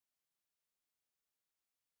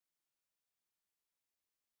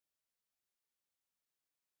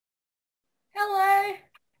Hello,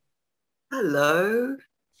 Hello.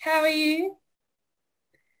 how are you?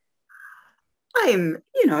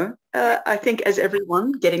 I think as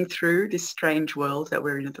everyone getting through this strange world that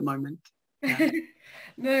we're in at the moment. Yeah.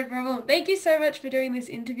 No problem. Thank you so much for doing this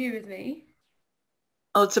interview with me.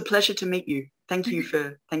 Oh, it's a pleasure to meet you. Thank you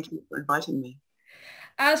for inviting me.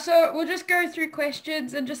 So we'll just go through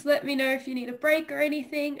questions and just let me know if you need a break or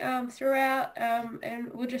anything throughout,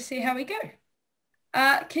 and we'll just see how we go.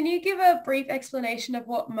 Can you give a brief explanation of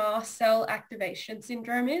what mast cell activation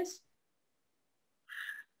syndrome is?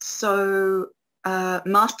 So,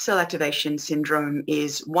 mast cell activation syndrome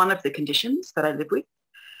is one of the conditions that I live with,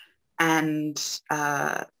 and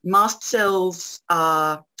mast cells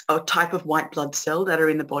are a type of white blood cell that are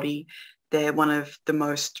in the body. They're one of the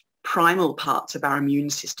most primal parts of our immune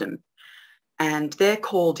system. And they're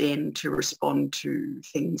called in to respond to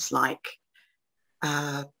things like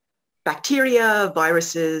uh, bacteria,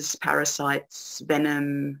 viruses, parasites,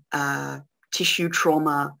 venom, tissue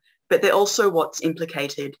trauma, but they're also what's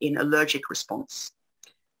implicated in allergic response.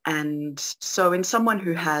 And so in someone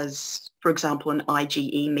who has, for example, an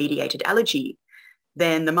IgE-mediated allergy,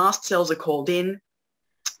 then the mast cells are called in,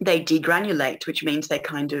 they degranulate, which means they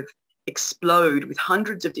kind of explode with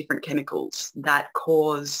hundreds of different chemicals that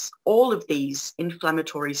cause all of these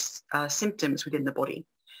inflammatory symptoms within the body.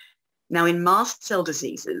 Now, in mast cell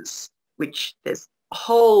diseases, which there's a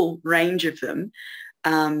whole range of them,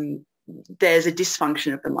 um, there's a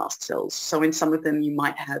dysfunction of the mast cells. So in some of them, you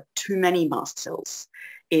might have too many mast cells.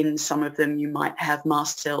 In some of them, you might have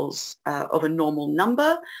mast cells of a normal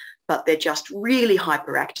number, but they're just really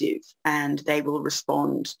hyperactive and they will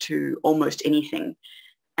respond to almost anything.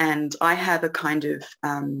 And I have a kind of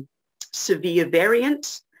severe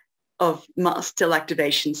variant of mast cell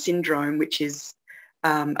activation syndrome, which is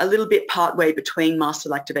a little bit partway between mast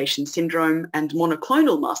cell activation syndrome and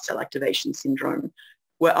monoclonal mast cell activation syndrome,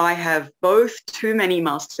 where I have both too many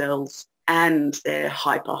mast cells and they're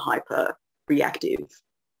hyper reactive.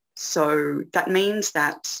 So that means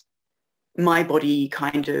that my body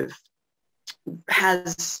kind of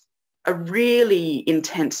has a really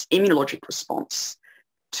intense immunologic response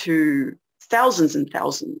to thousands and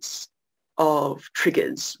thousands of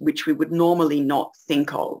triggers, which we would normally not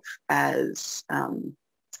think of as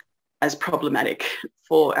problematic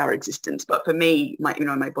for our existence. But for me,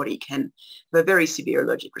 my body can have a very severe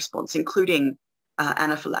allergic response, including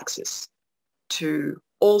anaphylaxis to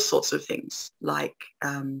all sorts of things like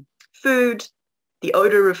food, the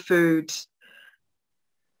odor of food,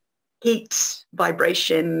 heat,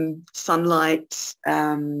 vibration, sunlight,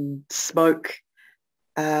 smoke.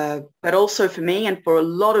 But also for me and for a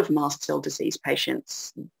lot of mast cell disease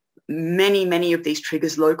patients, many of these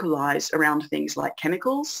triggers localize around things like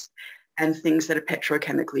chemicals and things that are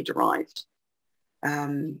petrochemically derived.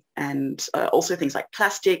 And also things like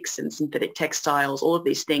plastics and synthetic textiles, all of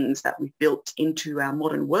these things that we've built into our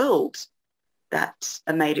modern world that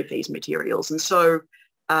are made of these materials. And so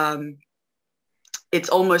it's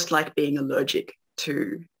almost like being allergic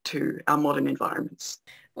to our modern environments.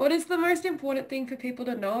 What is the most important thing for people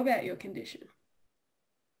to know about your condition?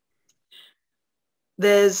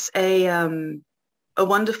 There's a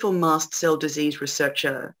wonderful mast cell disease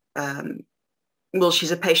researcher. Well,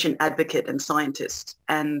 she's a patient advocate and scientist,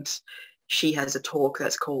 and she has a talk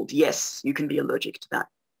that's called "Yes, You Can Be Allergic to That."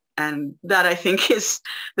 And that I think is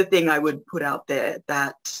the thing I would put out there,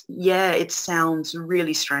 that, yeah, it sounds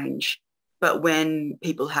really strange, but when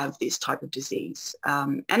people have this type of disease,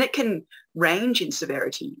 and it can range in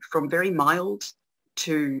severity from very mild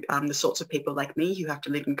to the sorts of people like me who have to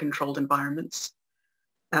live in controlled environments.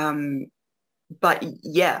 Um, but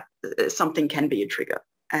yeah, something can be a trigger.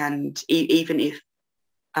 And even if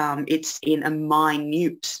it's in a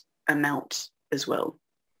minute amount as well.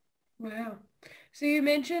 Wow. So you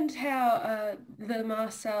mentioned how the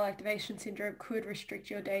mast cell activation syndrome could restrict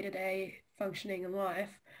your day-to-day functioning in life.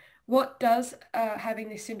 What does having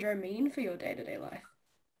this syndrome mean for your day-to-day life?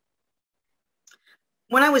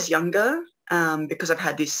 When I was younger, because I've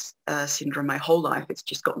had this syndrome my whole life, it's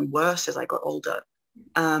just gotten worse as I got older.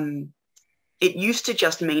 Um, it used to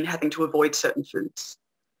just mean having to avoid certain foods.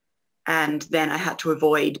 And then I had to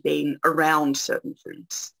avoid being around certain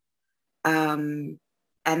foods. Um,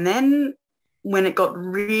 and then when it got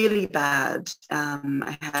really bad,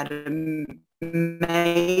 I had a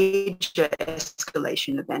major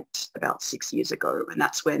escalation event about 6 years ago. And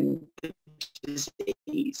that's when the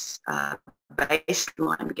disease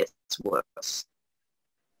baseline gets worse.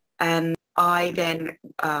 And I then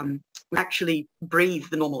actually breathe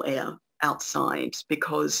the normal air outside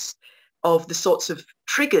because of the sorts of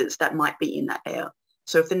triggers that might be in that air.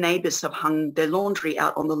 So if the neighbours have hung their laundry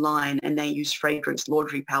out on the line and they use fragrance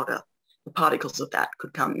laundry powder, the particles of that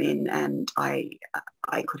could come in and I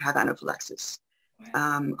could have anaphylaxis.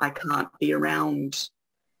 I can't be around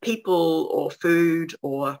people or food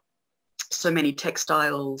or so many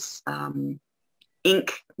textiles,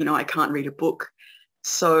 ink, I can't read a book.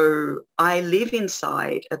 So I live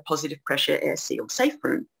inside a positive pressure air seal safe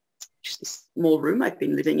room, which is this small room I've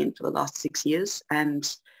been living in for the last 6 years.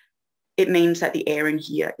 And it means that the air in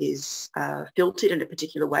here is filtered in a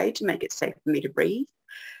particular way to make it safe for me to breathe.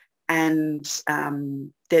 And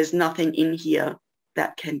there's nothing in here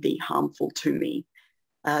that can be harmful to me.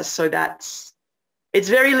 So it's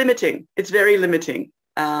very limiting. It's very limiting.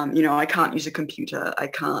 I can't use a computer. I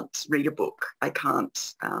can't read a book. I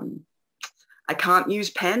can't use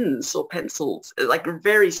pens or pencils, like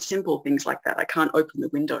very simple things like that. I can't open the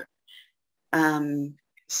window.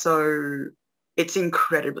 So it's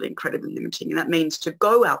incredibly, incredibly limiting. And that means to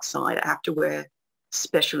go outside, I have to wear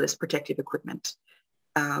specialist protective equipment,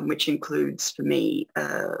 which includes for me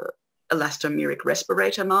elastomeric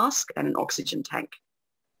respirator mask and an oxygen tank.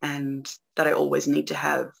 And that I always need to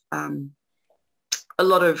have a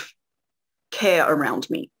lot of care around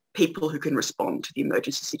me, people who can respond to the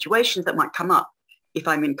emergency situations that might come up if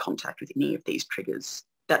I'm in contact with any of these triggers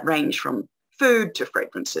that range from food to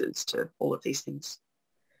fragrances to all of these things.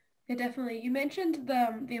 Yeah, definitely. You mentioned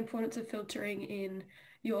the importance of filtering in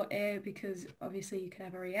your air because obviously you can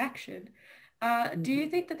have a reaction. Do you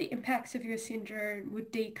think that the impacts of your syndrome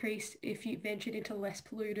would decrease if you ventured into less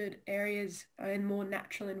polluted areas and more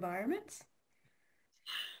natural environments?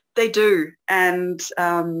 They do. And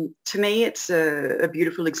to me, it's a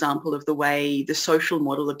beautiful example of the way the social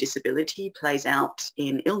model of disability plays out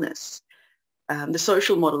in illness. The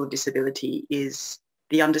social model of disability is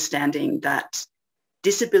the understanding that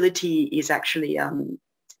disability is actually,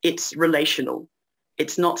 it's relational.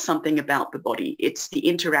 It's not something about the body. It's the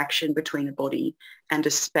interaction between a body and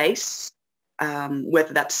a space,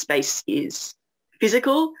 whether that space is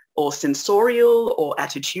physical or sensorial or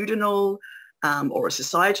attitudinal or a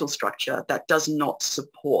societal structure that does not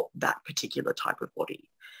support that particular type of body.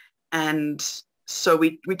 And so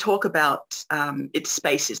we talk about it's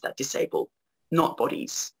spaces that disable, not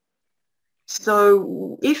bodies.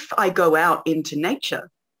 So if I go out into nature,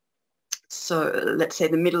 so let's say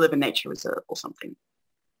the middle of a nature reserve or something,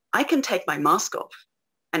 I can take my mask off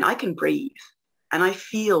and I can breathe and I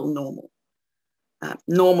feel normal,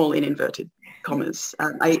 normal in inverted commas.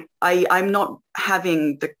 I'm not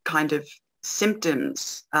having the kind of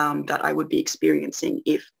symptoms that I would be experiencing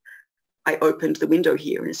if I opened the window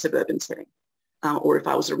here in a suburban setting or if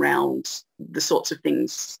I was around the sorts of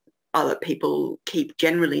things other people keep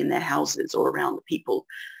generally in their houses or around the people.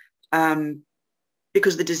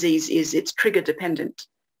 Because the disease it's trigger dependent.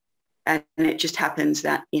 And it just happens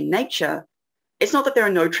that in nature, it's not that there are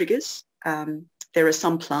no triggers. There are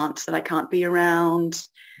some plants that I can't be around.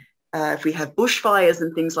 If we have bushfires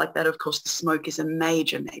and things like that, of course, the smoke is a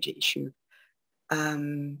major, major issue.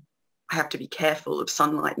 I have to be careful of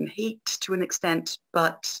sunlight and heat to an extent.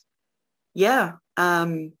 But yeah,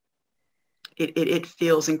 it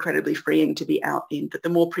feels incredibly freeing to be out in. But the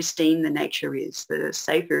more pristine the nature is, the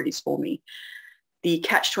safer it is for me. The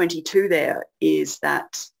catch-22 there is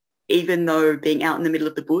that even though being out in the middle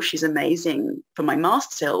of the bush is amazing for my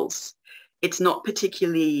mast cells, it's not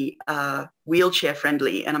particularly wheelchair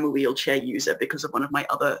friendly, and I'm a wheelchair user because of one of my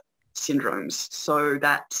other syndromes. So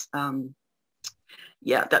that,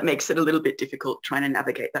 that makes it a little bit difficult trying to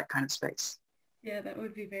navigate that kind of space. Yeah, that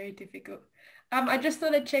would be very difficult. I just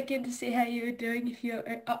thought I'd check in to see how you were doing if you're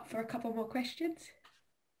up for a couple more questions.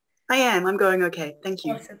 I am. I'm going okay. Thank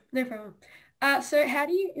you. Awesome. No problem. So how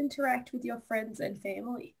do you interact with your friends and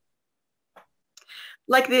family?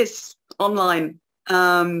 Like this, online.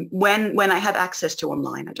 When I have access to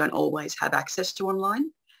online, I don't always have access to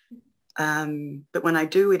online. But when I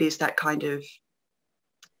do, it is that kind of,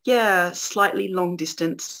 slightly long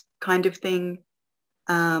distance kind of thing.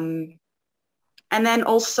 And then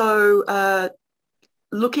also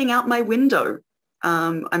looking out my window.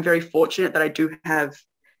 I'm very fortunate that I do have,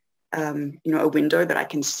 a window that I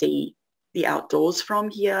can see the outdoors from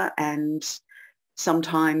here. And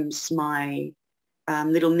sometimes my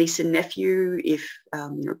little niece and nephew, if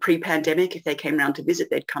pre-pandemic, if they came around to visit,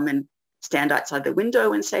 they'd come and stand outside the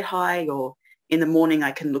window and say hi, or in the morning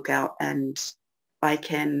I can look out and I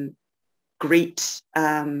can greet,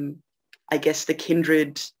 I guess, the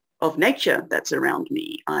kindred of nature that's around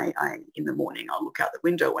me. In the morning, I'll look out the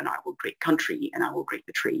window and I will greet country and I will greet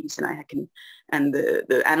the trees and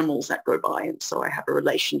the animals that go by. And so I have a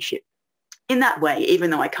relationship in that way, even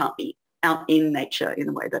though I can't be out in nature in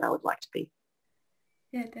the way that I would like to be.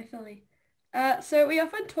 Yeah, definitely. So we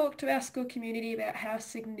often talk to our school community about how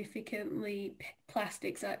significantly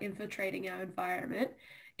plastics are infiltrating our environment,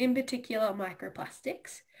 in particular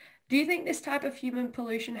microplastics. Do you think this type of human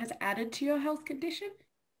pollution has added to your health condition?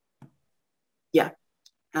 Yeah,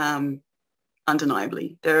 um,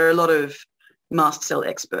 undeniably. There are a lot of mast cell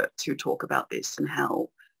experts who talk about this and how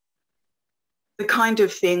the kind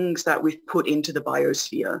of things that we've put into the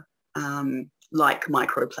biosphere, like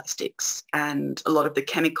microplastics and a lot of the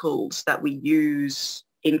chemicals that we use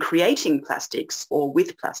in creating plastics or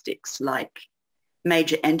with plastics, like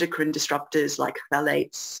major endocrine disruptors like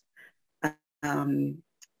phthalates, um,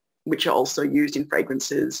 which are also used in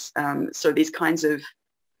fragrances. So these kinds of,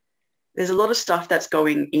 there's a lot of stuff that's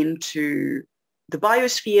going into the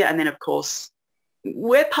biosphere. And then, of course,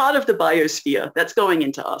 we're part of the biosphere that's going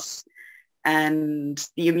into us. And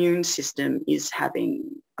the immune system is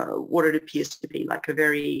having what it appears to be like a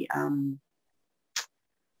very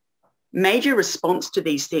major response to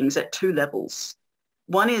these things at two levels.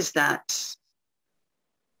 One is that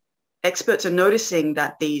experts are noticing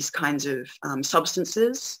that these kinds of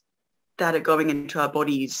substances that are going into our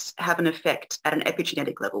bodies have an effect at an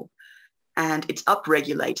epigenetic level, and it's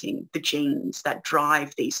upregulating the genes that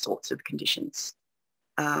drive these sorts of conditions.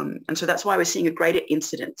 And so that's why we're seeing a greater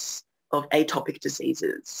incidence of atopic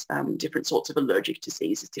diseases, different sorts of allergic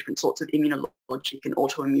diseases, different sorts of immunologic and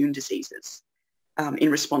autoimmune diseases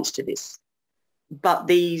in response to this. But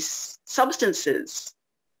these substances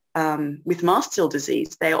with mast cell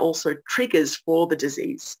disease, they are also triggers for the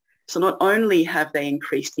disease. So not only have they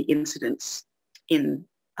increased the incidence in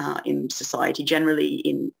society, generally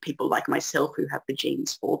in people like myself who have the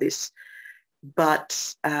genes for this,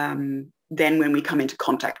 but then when we come into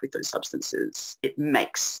contact with those substances, it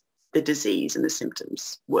makes the disease and the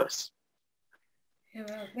symptoms worse. Yeah,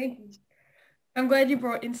 well, thank you. I'm glad you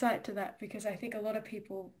brought insight to that because I think a lot of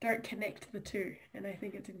people don't connect the two, and I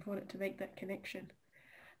think it's important to make that connection.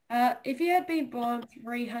 If you had been born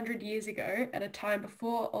 300 years ago at a time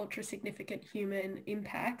before ultra significant human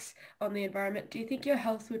impacts on the environment, do you think your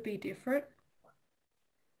health would be different?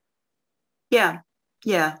 Yeah,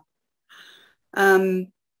 yeah. Um,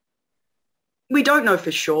 we don't know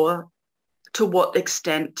for sure to what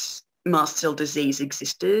extent mast cell disease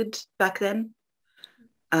existed back then.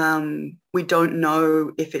 We don't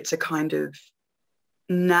know if it's a kind of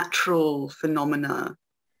natural phenomena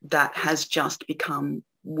that has just become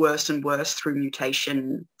worse and worse through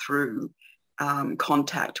mutation, through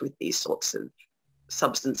contact with these sorts of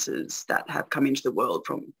substances that have come into the world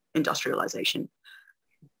from industrialization.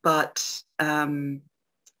 But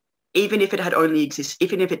even if it had only existed,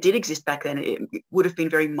 even if it did exist back then, it would have been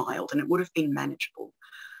very mild and it would have been manageable.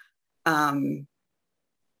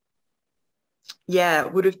 Yeah,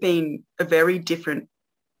 it would have been a very different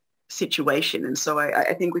situation. And so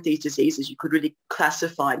I think with these diseases, you could really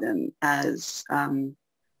classify them as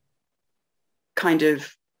kind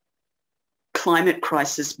of climate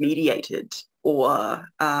crisis mediated or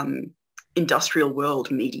industrial world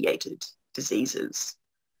mediated diseases.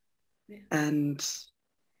 Yeah. And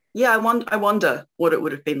yeah, I wonder what it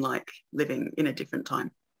would have been like living in a different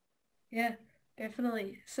time. Yeah,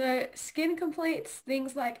 definitely. So skin complaints,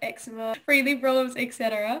 things like eczema, breathing problems,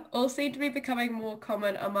 etc., all seem to be becoming more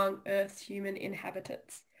common among Earth's human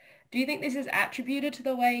inhabitants. Do you think this is attributed to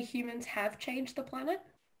the way humans have changed the planet?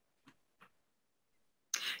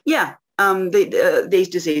 Yeah, these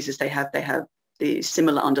diseases, they have the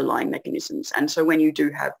similar underlying mechanisms. And so when you do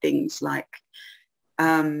have things like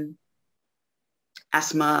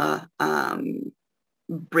asthma,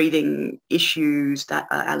 breathing issues that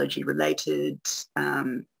are allergy related,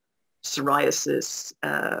 psoriasis,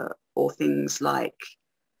 or things like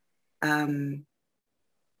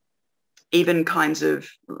even kinds of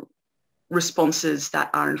responses that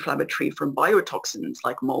are inflammatory from biotoxins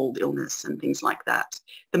like mold illness and things like that.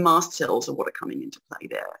 The mast cells are what are coming into play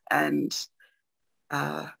there. And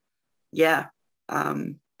yeah,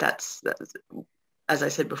 that's as I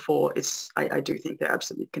said before, I do think they're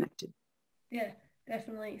absolutely connected. Yeah,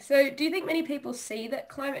 definitely. So do you think many people see that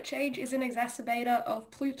climate change is an exacerbator of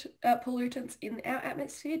pollutants in our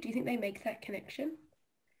atmosphere? Do you think they make that connection?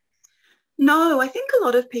 No, I think a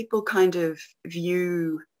lot of people kind of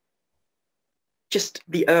view just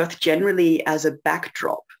the earth generally as a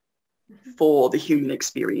backdrop for the human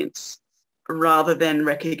experience rather than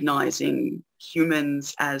recognizing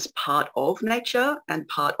humans as part of nature and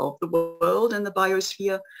part of the world and the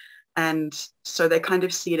biosphere. And so they kind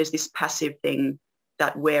of see it as this passive thing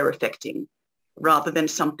that we're affecting rather than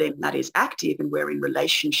something that is active and we're in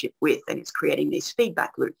relationship with, and it's creating these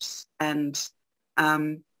feedback loops. And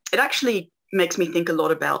it actually makes me think a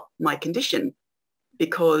lot about my condition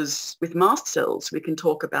because with mast cells, we can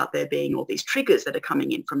talk about there being all these triggers that are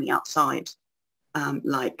coming in from the outside.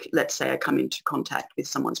 Like, let's say I come into contact with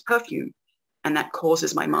someone's perfume, and that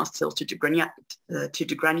causes my mast cells to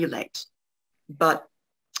degranulate. But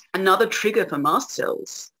another trigger for mast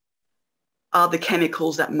cells are the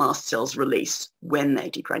chemicals that mast cells release when they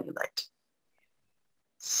degranulate.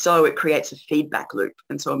 So it creates a feedback loop.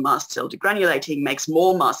 And so a mast cell degranulating makes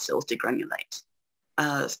more mast cells degranulate.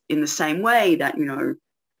 In the same way that, you know,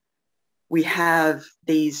 we have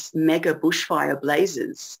these mega bushfire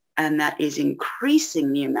blazes, and that is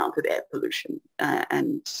increasing the amount of air pollution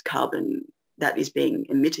and carbon that is being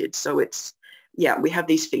emitted. So it's, yeah, we have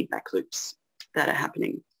these feedback loops that are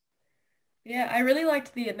happening. Yeah, I really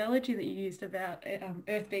liked the analogy that you used about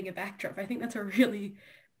Earth being a backdrop. I think that's a really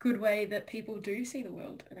good way that people do see the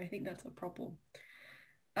world, and I think that's a problem.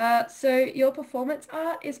 So your performance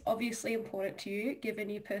art is obviously important to you, given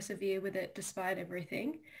you persevere with it despite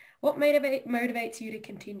everything. What motivates you to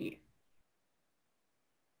continue?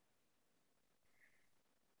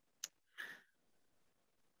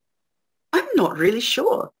 I'm not really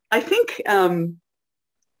sure. I think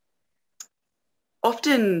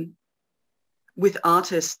often with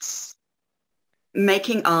artists,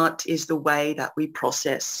 making art is the way that we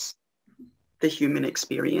process the human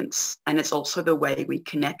experience. And it's also the way we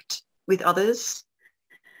connect with others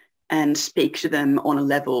and speak to them on a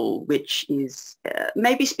level which is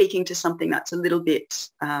maybe speaking to something that's a little bit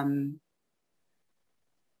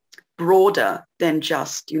broader than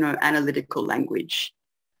just, you know, analytical language.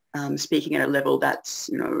 Speaking at a level that's,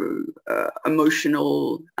 you know,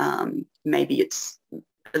 emotional, maybe it's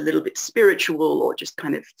a little bit spiritual or just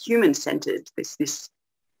kind of human-centered, this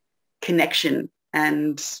connection.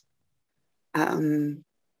 And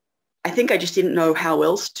I think I just didn't know how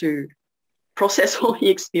else to process all the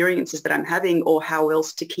experiences that I'm having, or how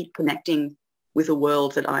else to keep connecting with a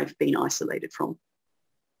world that I've been isolated from.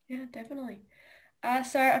 Yeah, definitely.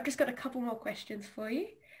 So I've just got a couple more questions for you.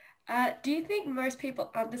 Do you think most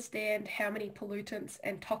people understand how many pollutants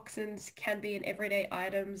and toxins can be in everyday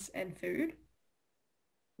items and food?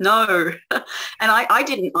 No, and I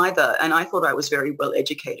didn't either. And I thought I was very well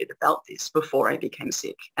educated about this before I became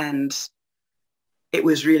sick. And it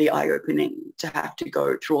was really eye-opening to have to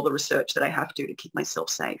go through all the research that I have to keep myself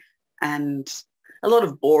safe. And a lot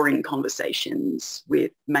of boring conversations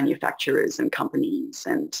with manufacturers and companies,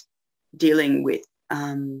 and dealing with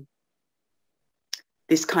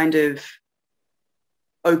this kind of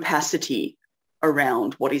opacity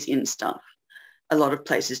around what is in stuff. A lot of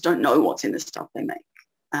places don't know what's in the stuff they make,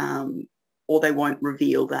 or they won't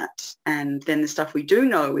reveal that. And then the stuff we do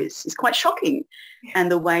know is quite shocking,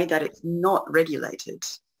 and the way that it's not regulated.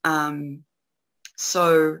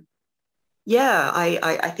 So yeah,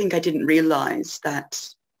 I think I didn't realize that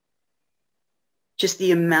just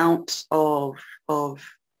the amount of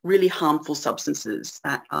really harmful substances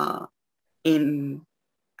that are in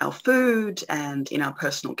our food and in our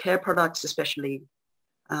personal care products, especially.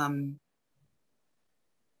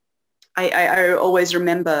 I always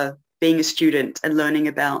remember being a student and learning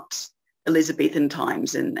about Elizabethan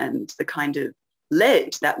times and the kind of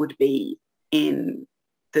lead that would be in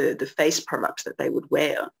the face products that they would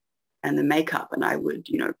wear and the makeup. And I would,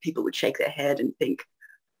 you know, people would shake their head and think,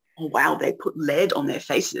 oh, wow, they put lead on their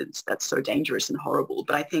faces. That's so dangerous and horrible.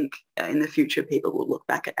 But I think in the future, people will look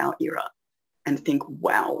back at our era and think,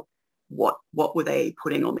 wow, what were they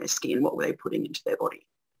putting on their skin? What were they putting into their body?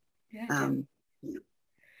 Yeah.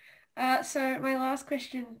 So my last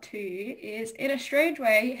question to you is, in a strange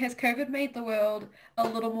way, has COVID made the world a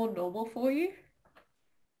little more normal for you?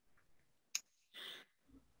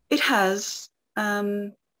 It has,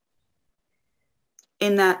 in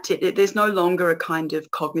that there's no longer a kind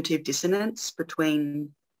of cognitive dissonance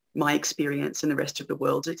between my experience and the rest of the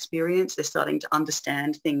world's experience. They're starting to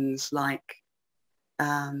understand things like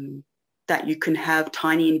that you can have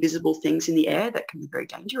tiny invisible things in the air that can be very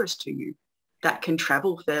dangerous to you, that can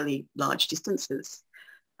travel fairly large distances,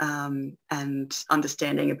 and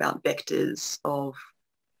understanding about vectors of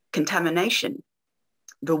contamination,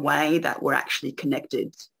 the way that we're actually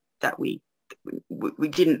connected, that we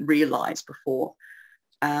didn't realize before.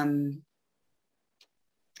 But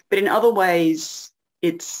in other ways,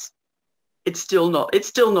 it's still not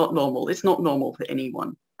normal. It's not normal for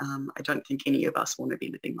anyone. I don't think any of us want to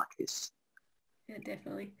be living like this. Yeah,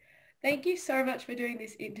 definitely. Thank you so much for doing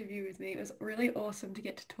this interview with me. It was really awesome to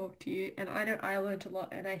get to talk to you, and I know I learned a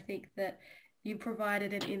lot, and I think that you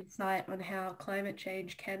provided an insight on how climate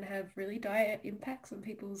change can have really dire impacts on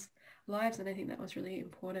people's lives, and I think that was really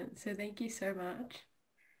important. So thank you so much.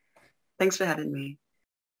 Thanks for having me.